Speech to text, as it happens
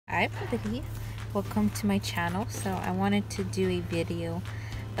Hi everybody, welcome to my channel. So I wanted to do a video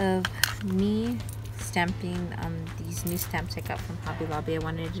of me stamping these new stamps I got from Hobby Lobby. I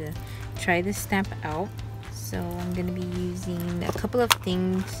wanted to try this stamp out, so I'm going to be using a couple of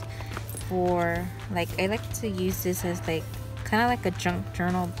things for, like, I like to use this as like kind of like a junk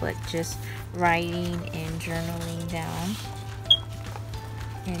journal, but just writing and journaling down,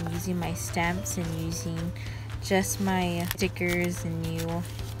 and using my stamps and using just my stickers and new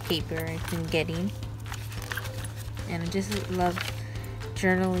paper I've been getting. And I just love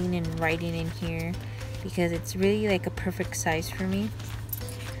journaling and writing in here because it's really like a perfect size for me.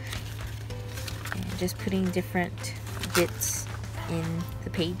 And just putting different bits in the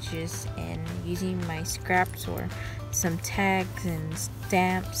pages and using my scraps or some tags and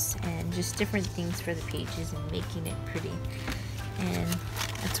stamps and just different things for the pages and making it pretty. And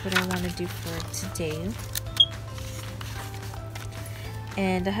that's what I want to do for today.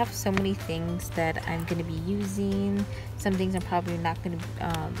 And I have so many things that I'm going to be using. Some things I'm probably not going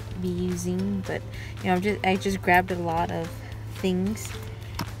to be using, but you know, I just grabbed a lot of things,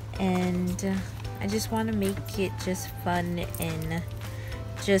 and I just want to make it just fun and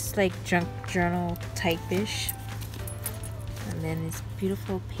just like junk journal type-ish. And then this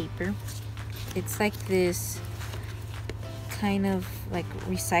beautiful paper. It's like this kind of like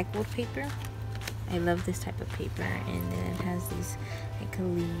recycled paper. I love this type of paper, and then it has these like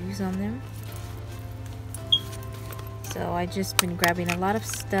leaves on them. So I just been grabbing a lot of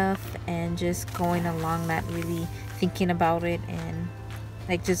stuff and just going along, not really thinking about it, and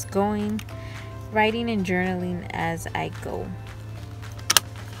like just going, writing and journaling as I go.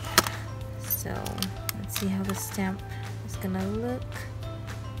 So let's see how the stamp is gonna look.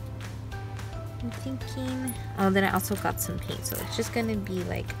 I'm thinking, oh, then I also got some paint, so it's just gonna be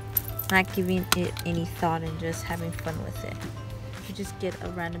like not giving it any thought and just having fun with it. You just get a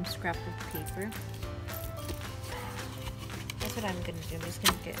random scrap of paper. That's what I'm gonna do. I'm just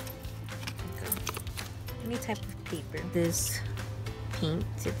gonna get any type of paper. This paint,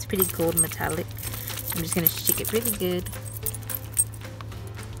 it's pretty gold metallic. I'm just gonna shake it really good.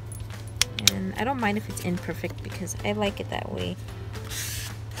 And I don't mind if it's imperfect because I like it that way.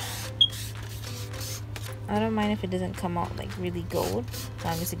 I don't mind if it doesn't come out like really gold, as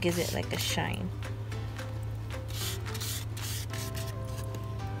long as it gives it like a shine.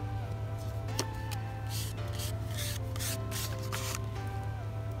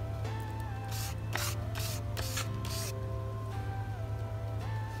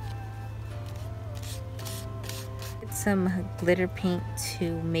 Get some glitter paint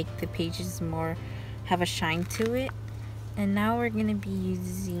to make the pages more have a shine to it. And now we're gonna be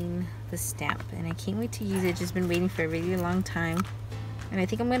using the stamp, and I can't wait to use it. Just been waiting for a really long time, and I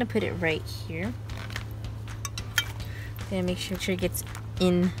think I'm gonna put it right here. Gonna make sure it gets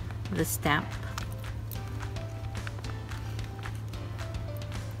in the stamp.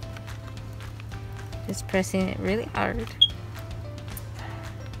 Just pressing it really hard. And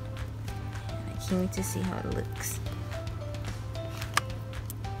I can't wait to see how it looks.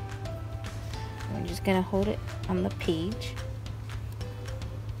 I'm just gonna hold it on the page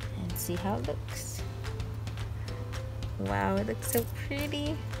and see how it looks. Wow, it looks so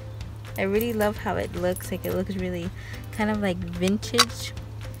pretty. I really love how it looks. Like, it looks really kind of like vintage.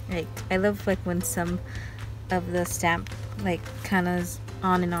 Like, I love like when some of the stamp like kind of is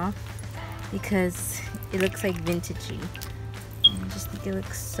on and off, because it looks like vintagey. And I just think it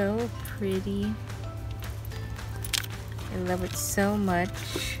looks so pretty. I love it so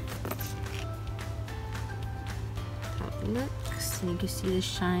much. Looks, and you can see the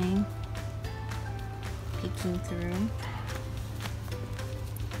shine peeking through.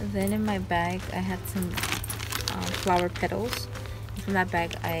 And then in my bag I had some flower petals, and from that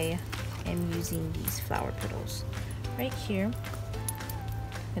bag I am using these flower petals right here.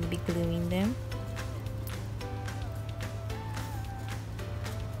 I'm gonna be gluing them.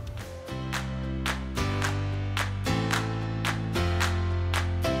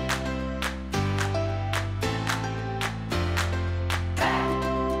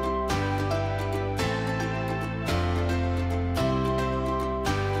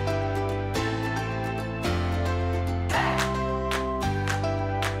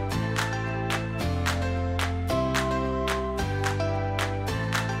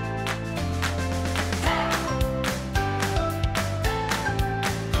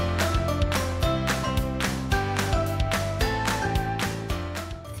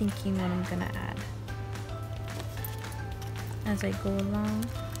 Thinking what I'm gonna add as I go along.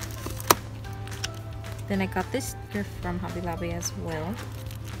 Then I got this sticker from Hobby Lobby as well.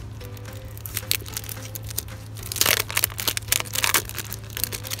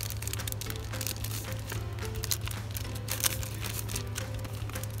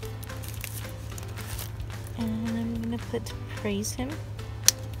 put praise him.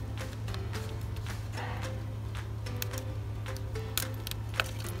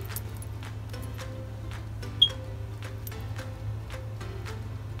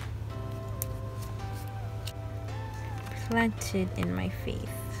 Planted in my faith.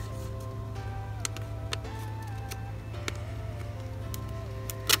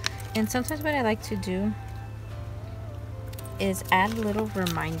 And sometimes what I like to do is add little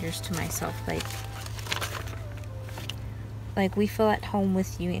reminders to myself, like we feel at home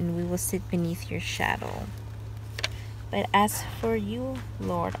with you and we will sit beneath your shadow. But as for you,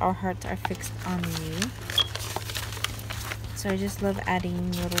 Lord, our hearts are fixed on you. So I just love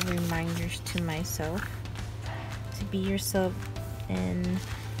adding little reminders to myself to be yourself in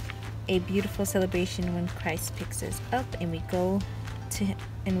a beautiful celebration when Christ picks us up and we go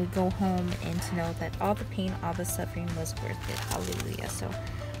home, and to know that all the pain, all the suffering was worth it. Hallelujah. So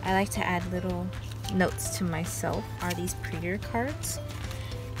I like to add little notes to myself. Are these prayer cards,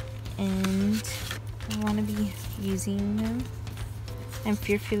 and I want to be using them. I'm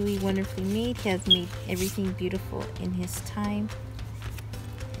fearfully, wonderfully made. He has made everything beautiful in his time.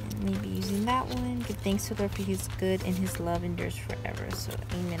 And maybe using that one. Give thanks to the Lord for his good, and his love endures forever. So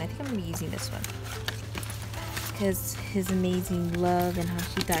amen. I think I'm going to be using this one, because his amazing love and how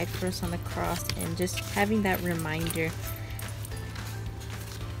he died for us on the cross, and just having that reminder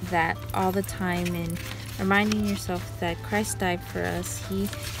that all the time, and reminding yourself that Christ died for us, he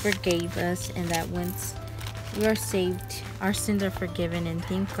forgave us, and that once we are saved, our sins are forgiven, and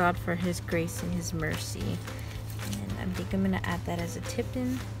thank God for his grace and his mercy. And I think I'm going to add that as a tip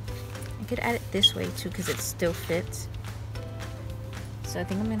in. I could add it this way too, because it still fits. So I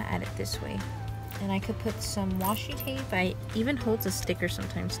think I'm going to add it this way. And I could put some washi tape. I even holds a sticker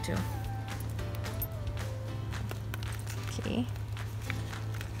sometimes too. Okay.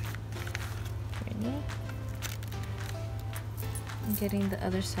 Ready? I'm getting the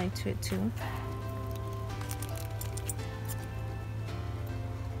other side to it too.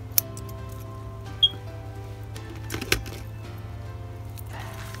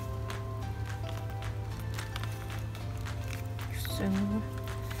 So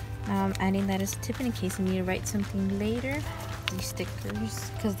now I'm adding that as a tip in case I need to write something later. These stickers,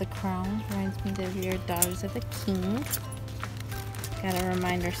 because the crown reminds me that we are daughters of the King. Gotta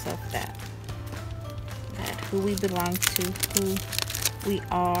remind ourselves that who we belong to, who we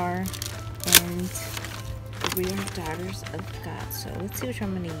are, and we are daughters of God. So let's see which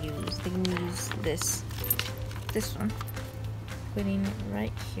one I'm gonna use. I think I'm gonna use this one. Putting it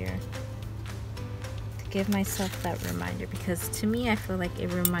right here. Give myself that reminder, because to me I feel like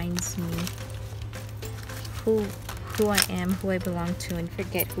it reminds me who I am, who I belong to, and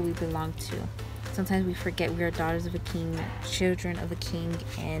forget who we belong to. Sometimes we forget we are daughters of a king, children of a king,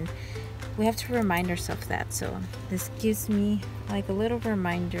 and we have to remind ourselves that. So this gives me like a little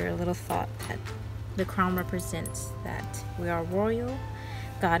reminder, a little thought that the crown represents that we are royal.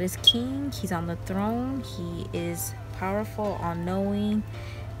 God is king, he's on the throne, he is powerful, all-knowing,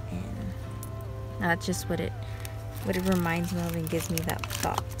 and that's just what it reminds me of and gives me that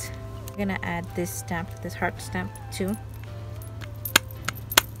thought. I'm gonna add this stamp, this heart stamp too. I'm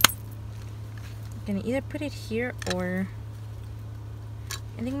gonna either put it here, or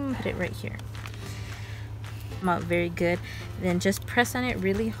I think I'm gonna put it right here. Not very good. Then just press on it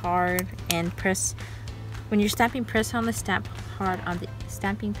really hard, and press when you're stamping, press on the stamp hard on the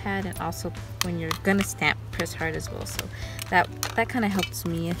stamping pad, and also when you're gonna stamp, press hard as well. So that kind of helps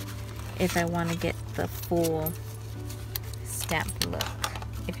me if I want to get the full stamp look,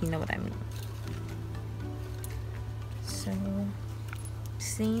 if you know what I mean. So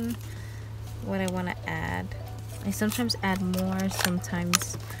seeing what I want to add, I sometimes add more,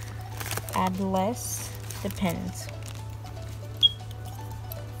 sometimes add less, depends.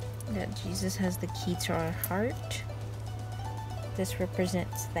 That Jesus has the key to our heart. This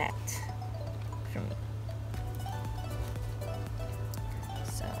represents that for me.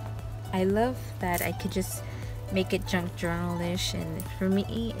 I love that I could just make it junk journal-ish, and for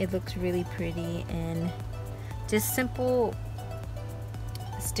me it looks really pretty, and just simple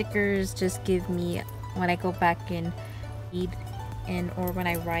stickers just give me, when I go back and read or when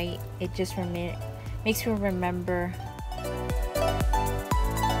I write, it just makes me remember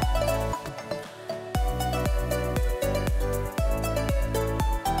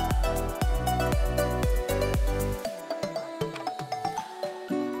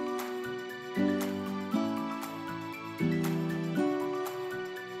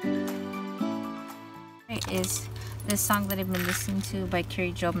is this song that I've been listening to by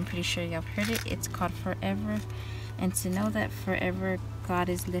Carrie Job. I'm pretty sure y'all heard it. It's called Forever. And to know that forever God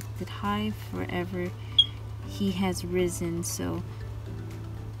is lifted high, forever he has risen. So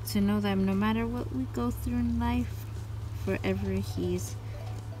to know that no matter what we go through in life, forever he's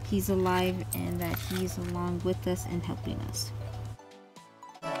alive, and that he's along with us and helping us.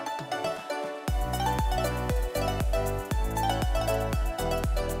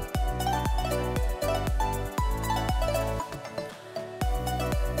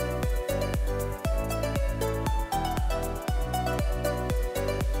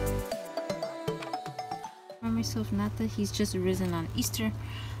 Myself, not that he's just risen on Easter,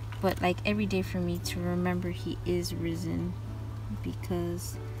 but like every day for me to remember he is risen,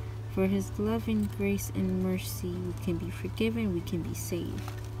 because for his love and grace and mercy we can be forgiven, we can be saved.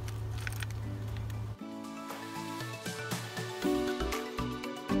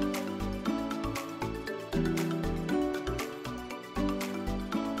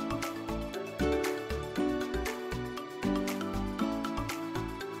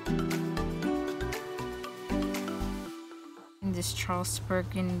 This Charles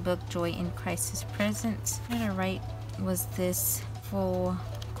Spurgeon book, Joy in Christ's Presence. What I write was this full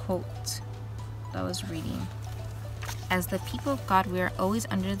quote that I was reading. As the people of God, we are always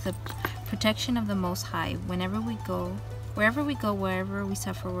under the protection of the Most High. Wherever we go, wherever we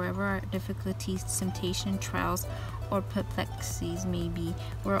suffer, wherever our difficulties, temptation, trials, or perplexities may be,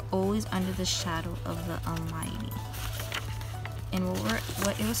 we're always under the shadow of the Almighty. And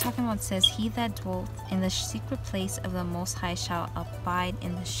what it was talking about says, he that dwelleth in the secret place of the Most High shall abide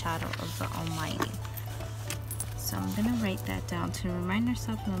in the shadow of the Almighty. So I'm going to write that down to remind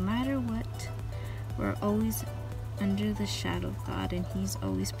ourselves, no matter what, we're always under the shadow of God, and he's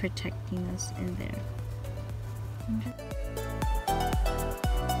always protecting us in there.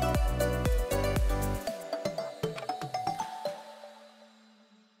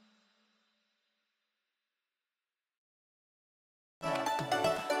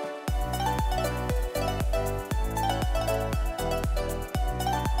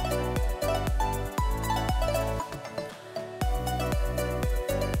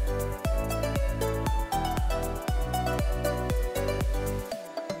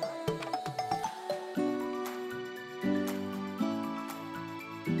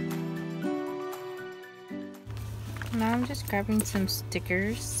 Now I'm just grabbing some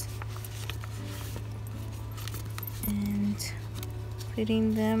stickers and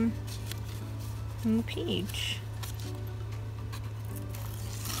putting them on the page.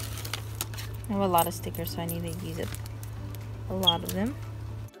 I have a lot of stickers, so I need to use a lot of them.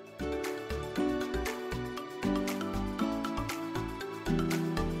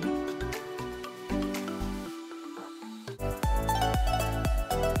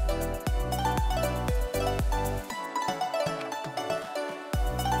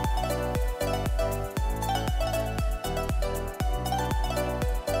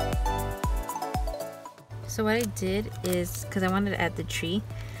 So what I did is, because I wanted to add the tree,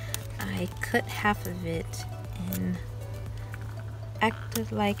 I cut half of it and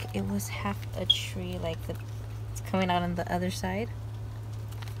acted like it was half a tree, like it's coming out on the other side.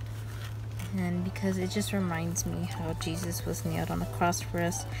 And because it just reminds me how Jesus was nailed on the cross for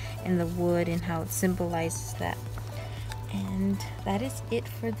us in the wood, and how it symbolizes that. And that is it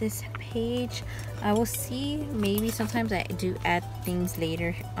for this page. I will see, maybe sometimes I do add things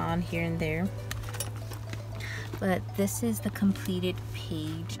later on here and there. But this is the completed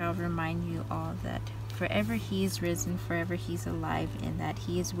page. I'll remind you all that forever he is risen, forever he's alive, and that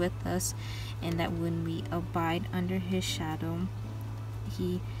he is with us, and that when we abide under his shadow,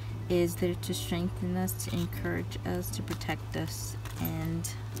 he is there to strengthen us, to encourage us, to protect us. And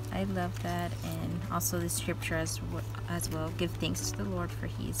I love that. And also the scripture as well, give thanks to the Lord, for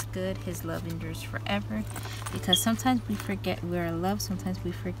he is good, his love endures forever. Because sometimes we forget we are loved, sometimes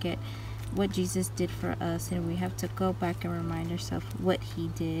we forget what Jesus did for us, and we have to go back and remind ourselves what he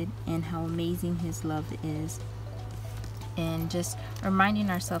did and how amazing his love is, and just reminding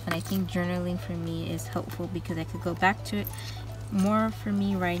ourselves. And I think journaling for me is helpful, because I could go back to it more. For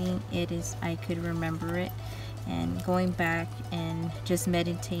me, writing it is, I could remember it, and going back and just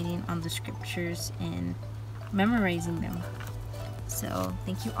meditating on the scriptures and memorizing them. So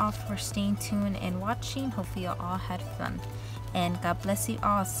thank you all for staying tuned and watching. Hopefully you all had fun, and God bless you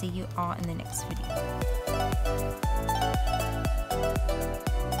all. See you all in the next video.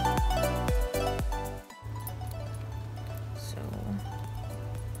 So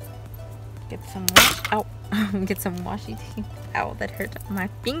get some washi tape. Ow, that hurt my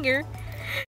finger.